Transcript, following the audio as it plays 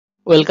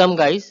Welcome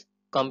guys,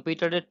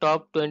 কম্পিউটারের top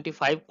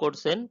 25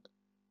 কোর্সেন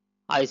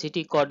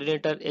ICT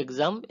coordinator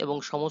exam এবং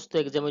সমস্ত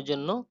এক্সামের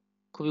জন্য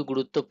খুবই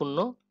গুরুত্বপূর্ণ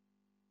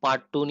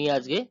পার্ট 2 নিয়ে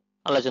আজকে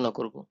আলোচনা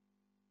করব।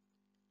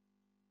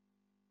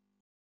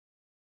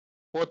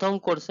 প্রথম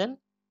কোর্সেন,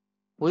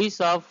 which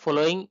of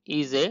following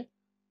is a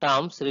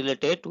terms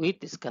related with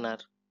scanner.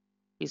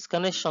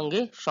 স্ক্যানের সঙ্গে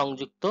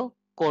সংযুক্ত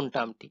কোন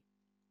টার্মটি?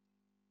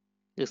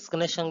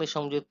 স্ক্যানের সঙ্গে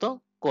সংযুক্ত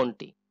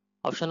কোনটি?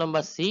 Option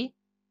number C,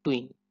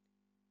 twin.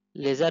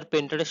 Laser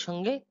প্রিন্টারের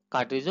সঙ্গে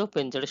কার্ট্রিজ ও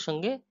প্রিন্টারের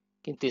সঙ্গে,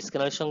 কিন্তু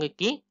স্ক্যানারের সঙ্গে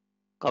কি?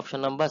 Option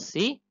number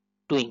C,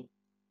 twin.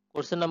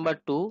 Question number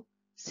 2.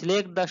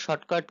 Select the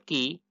shortcut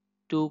key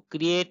to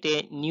create a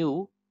new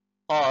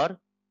or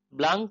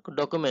blank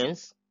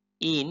documents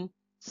in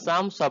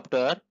some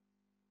software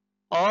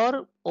or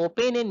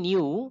open a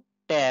new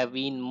tab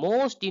in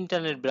most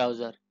internet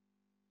browser.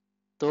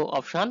 So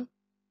option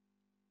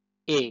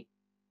A,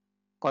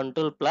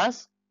 Control plus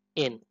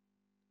N,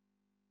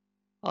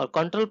 or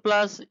Control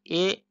plus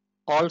A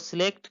all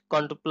select,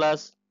 Control plus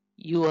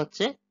U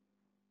হচ্ছে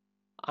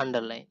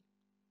underline.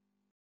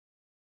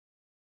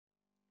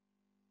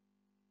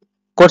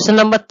 Question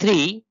number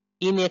 3.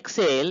 In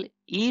Excel,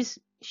 is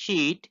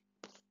sheet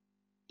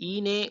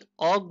in a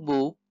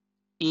workbook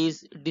is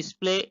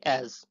display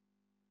as?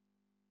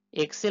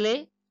 Excel A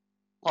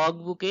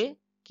workbook এ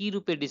কি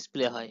রূপে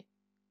display হয়?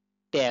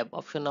 Tab.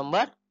 Option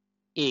number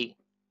A,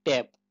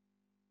 tab.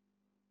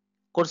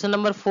 Question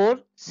number 4.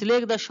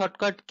 Select the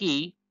shortcut key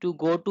to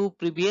go to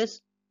previous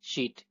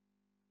sheet.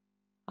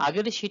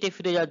 আগের শীটে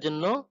ফিরে যাওয়ার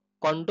জন্য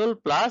control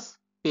plus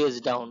page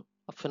down.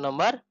 Option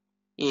number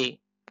A.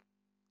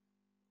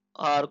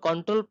 R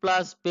control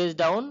plus page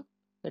down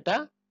এটা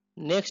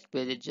next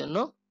পেজের জন্য।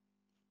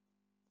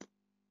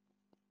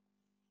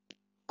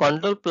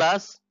 Control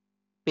plus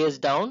page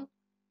down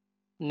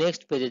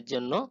next পেজের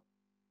জন্য,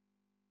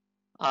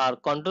 আর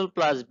কন্ট্রোল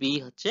প্লাস বি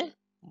হচ্ছে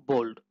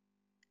bold.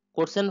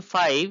 Question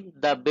 5.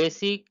 The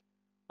basic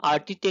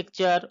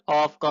architecture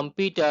of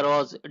computer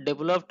was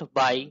developed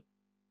by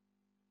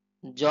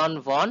John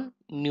von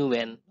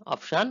Neumann.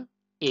 Option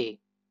A.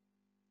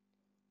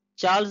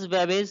 Charles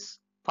Babbage,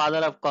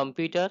 father of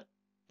computer.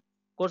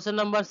 Question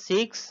number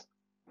 6.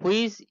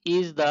 Which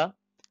is the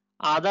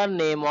other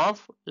name of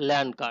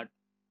LAN card?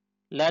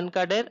 LAN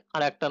card এর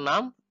আরেকটা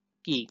নাম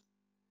কি?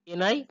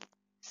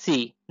 NIC,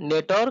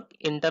 Network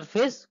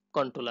Interface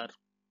Controller.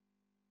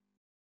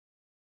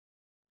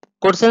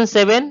 Question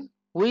 7.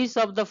 Which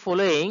of the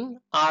following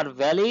are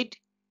valid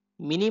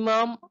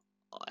minimum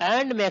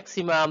and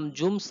maximum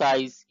zoom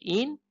size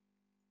in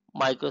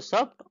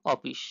Microsoft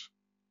Office?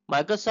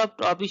 Microsoft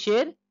Office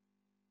এর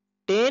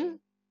 10,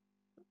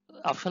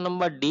 option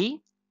number D,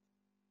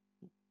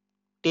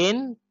 10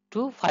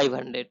 to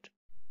 500,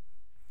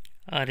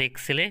 আর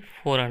এক্সেলে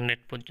 400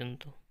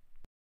 পর্যন্ত।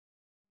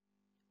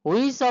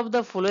 Which of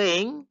the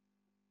following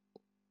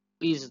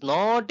is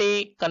not a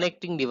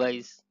connecting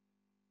device?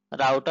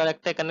 Router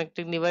একটা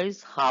connecting device,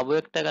 হাবও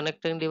একটা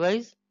connecting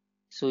device,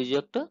 সুইচও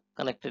একটা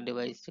connected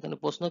device. এখানে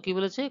প্রশ্ন কি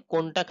বলেছে?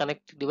 কোনটা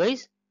কানেক্টেড ডিভাইস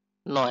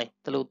নয়?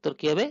 তাহলে উত্তর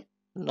কি হবে?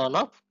 None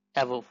of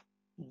above,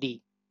 D.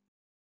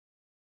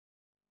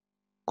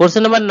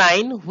 Question number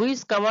 9.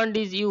 Which command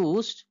is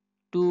used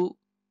to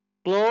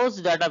close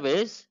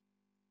database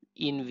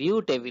in view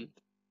table?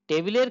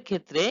 টেবিলের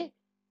ক্ষেত্রে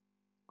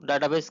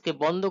ডাটাবেসকে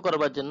বন্ধ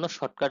করবার জন্য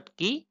shortcut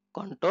key?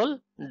 Control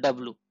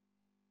W.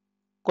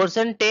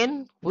 Question 10.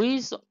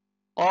 Which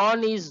on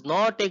is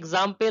not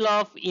example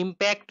of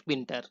impact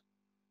printer?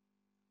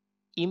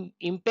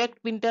 Impact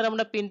printer,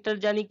 আমরা printer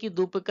জানি কি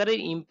দু প্রকারের,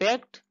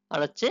 ইম্প্যাক্ট আর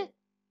হচ্ছে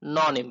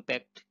নন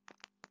ইম্প্যাক্ট।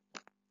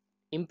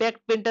 ইম্প্যাক্ট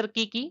প্রিন্টার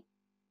কি কি?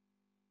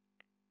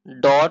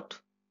 ডট,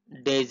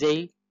 ডেজেল,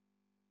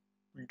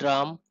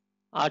 ড্রাম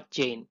আর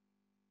চেইন,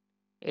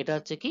 এটা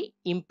হচ্ছে কি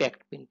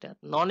ইম্প্যাক্ট প্রিন্টার।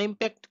 নন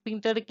ইম্প্যাক্ট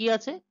প্রিন্টার কি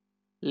আছে?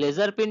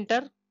 লেজার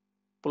প্রিন্টার,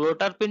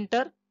 প্লোটার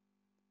প্রিন্টার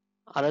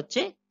আর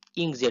হচ্ছে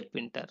ইঙ্কজেট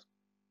প্রিন্টার।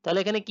 তাহলে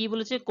এখানে কি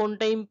বলেছে?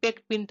 কোনটা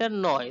ইম্প্যাক্ট প্রিন্টার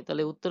নয়?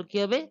 তাহলে উত্তর কি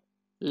হবে?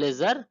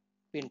 Laser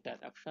printer.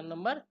 Option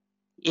number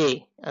A,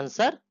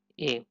 answer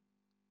A.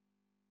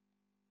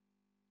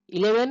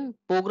 11.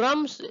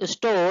 Programs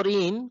stored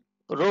in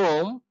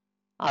ROM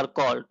are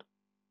called?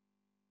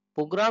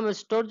 Programme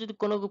store, যদি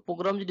কোনো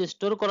প্রোগ্রাম যদি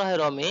স্টোর করা হয়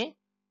রমে,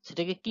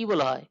 সেটাকে কি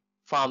বলা হয়?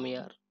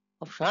 ফার্মওয়্যার।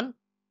 অপশন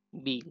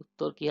বি,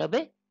 উত্তর কি হবে?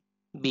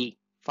 B,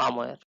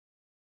 firmware.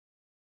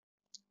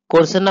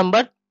 Question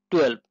number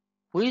 12.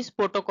 Which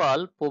protocol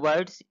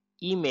provides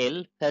email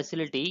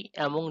facility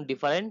among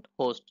different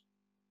hosts?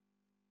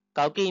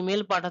 কাউকে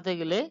ইমেল পাঠাতে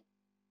গেলে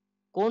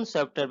কোন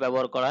সফটওয়্যার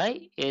ব্যবহার করা হয়?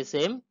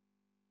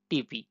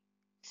 SMTP,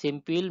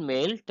 Simple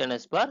Mail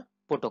Transfer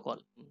Protocol.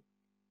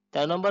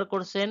 13 number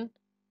question.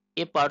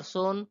 A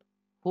person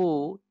who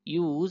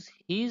use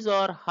his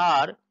or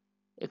her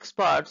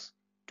experts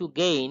to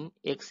gain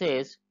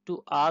access to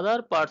other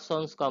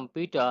person's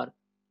computer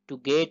to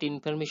get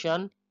information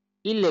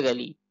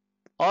illegally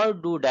or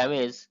do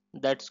damage,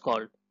 that's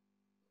called?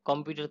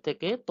 Computer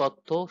থেকে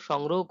তথ্য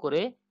সংগ্রহ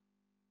করে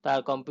তার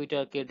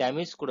কম্পিউটারকে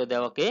damage করে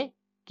দেওয়াকে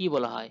কি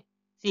বলা হয়?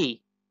 C,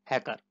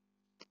 hacker.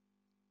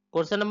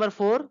 Question number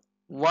 4.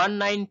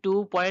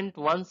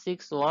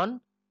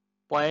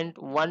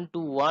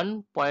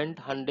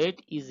 192.161.121.100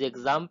 is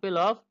example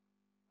of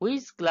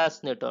which class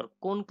network?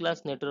 কোন ক্লাস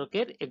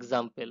নেটওয়ার্কের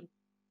example?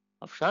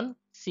 Option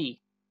C,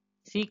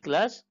 C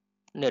class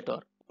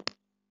network.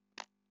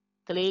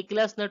 তাহলে এ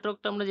ক্লাস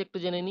নেটওয়ার্কটা আমরা একটু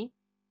জেনে নিই,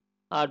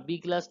 আর বি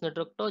ক্লাস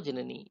নেটওয়ার্কটাও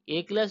জেনে নিই। এ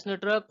ক্লাস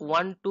নেটওয়ার্ক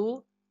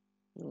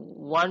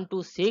 1 to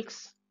 6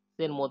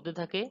 এর মধ্যে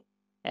থাকে,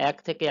 1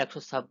 থেকে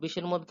 126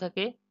 এর মধ্যে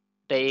থাকে,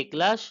 এটা এ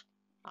ক্লাস।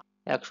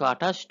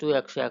 128 to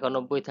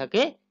 191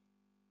 থাকে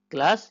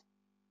class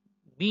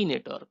B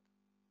network.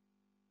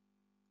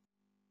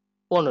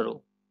 15,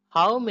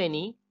 how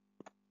many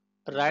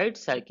right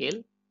circle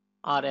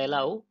R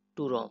allow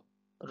to রম?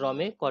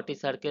 রমে কটি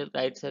সার্কেল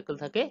রাইট সার্কেল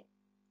থাকে?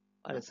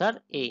 আনসার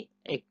এ,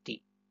 একটি।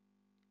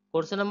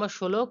 Question number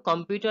 16,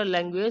 computer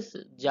language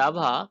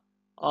Java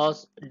was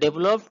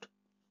developed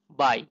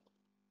by,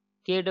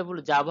 K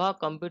Java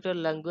computer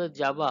language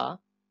Java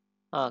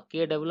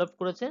K develop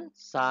করেছেন?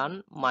 সান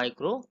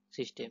micro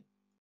system.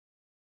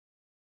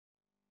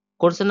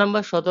 Question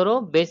number 17,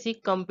 basic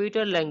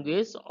computer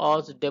language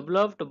was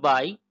developed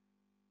by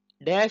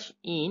dash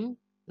in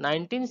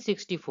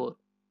 1964,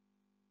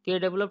 K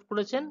develop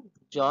করেছেন?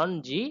 জন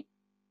জি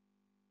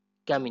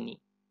কামিনি,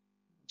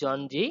 জন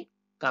জি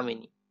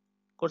Kaminey.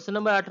 Question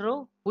number 18,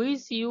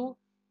 which you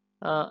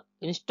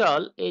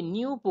install a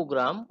new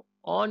program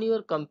on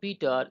your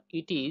computer,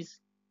 it is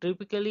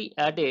typically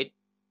added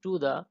to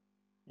the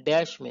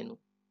dash menu,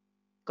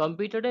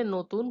 কম্পিউটারে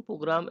নতুন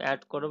programme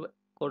add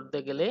করতে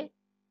গেলে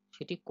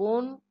সেটি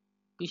কোন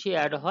কিসে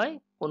add হয়?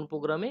 কোন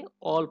প্রোগ্রামে?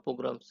 All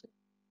programs.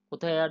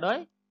 কোথায় অ্যাড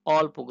হয়?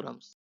 All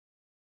programs.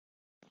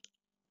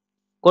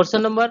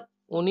 Question number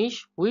 19,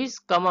 which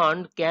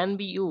command can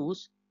be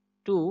used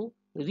to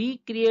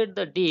recreate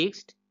the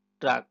disk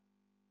track,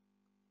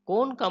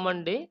 কোন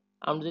কমান্ডে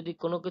আমরা যদি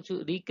কোনো কিছু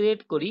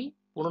রিক্রিয়েট করি,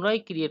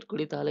 পুনরায় ক্রিয়েট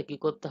করি, তাহলে কি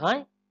করতে হয়?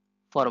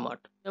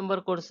 Format. Number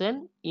question,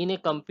 in a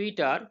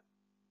computer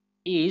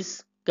is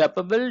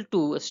capable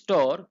two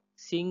store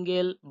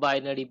single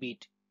binary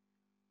bit,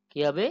 কি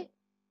হবে?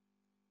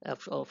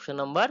 Option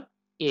number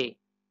A,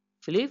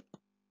 flip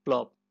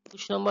flop.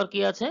 25 নম্বর কি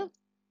আছে?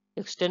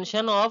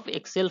 Extension of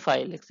Excel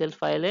file, Excel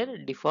ফাইলের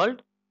ডিফল্ট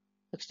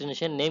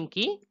এক্সটেনশন নেম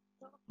কি?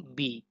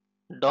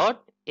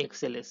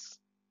 b.xls।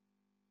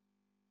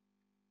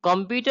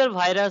 Computer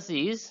virus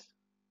is,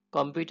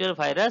 computer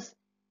virus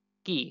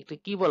কি? এটা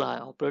কি বলা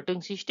হয়? অপারেটিং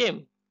সিস্টেম,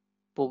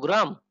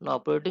 প্রোগ্রাম, না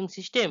অপারেটিং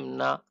সিস্টেম,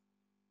 না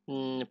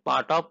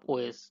পার্ট অফ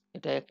ওএস?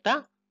 এটা একটা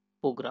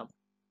programme.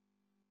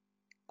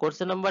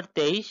 Question number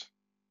 23,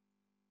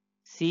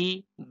 C,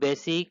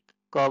 basic,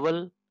 কবল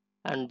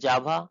and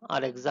Java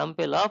are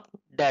example of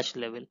dash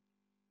level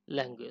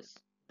language,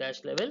 dash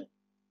level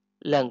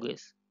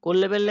language, কোন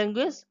লেভেল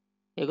ল্যাঙ্গুয়েজ?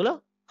 এগুলো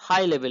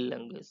হাই লেভেল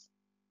ল্যাঙ্গুয়েজ,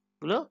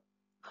 এগুলো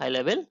high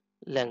level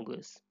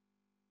language.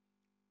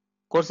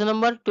 Question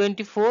number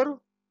 24,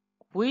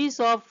 which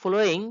of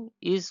following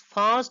is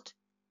first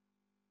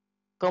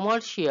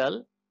commercial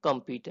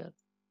computer,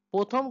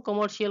 প্রথম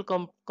commercial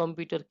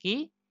computer কি?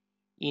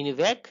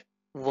 ইনভ্যাক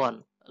 1।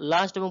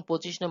 Last এবং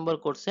 25 নম্বর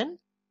question,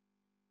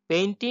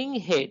 painting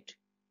head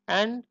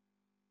and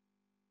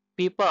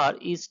paper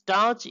is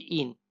touch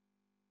in,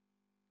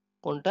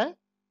 কোনটা?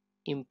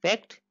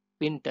 Impact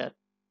printer.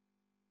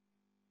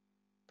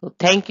 তো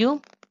thank you.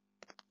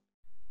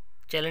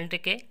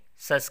 চ্যানেলটিকে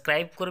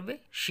subscribe করবে,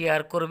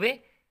 share করবে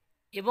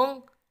এবং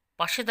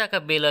পাশে থাকা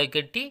বেল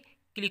আইকনটি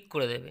ক্লিক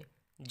করে দেবে,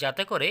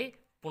 যাতে করে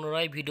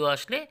পুনরায় ভিডিও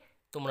আসলে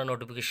তোমরা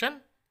নোটিফিকেশন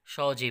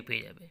সহজেই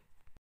পেয়ে যাবে।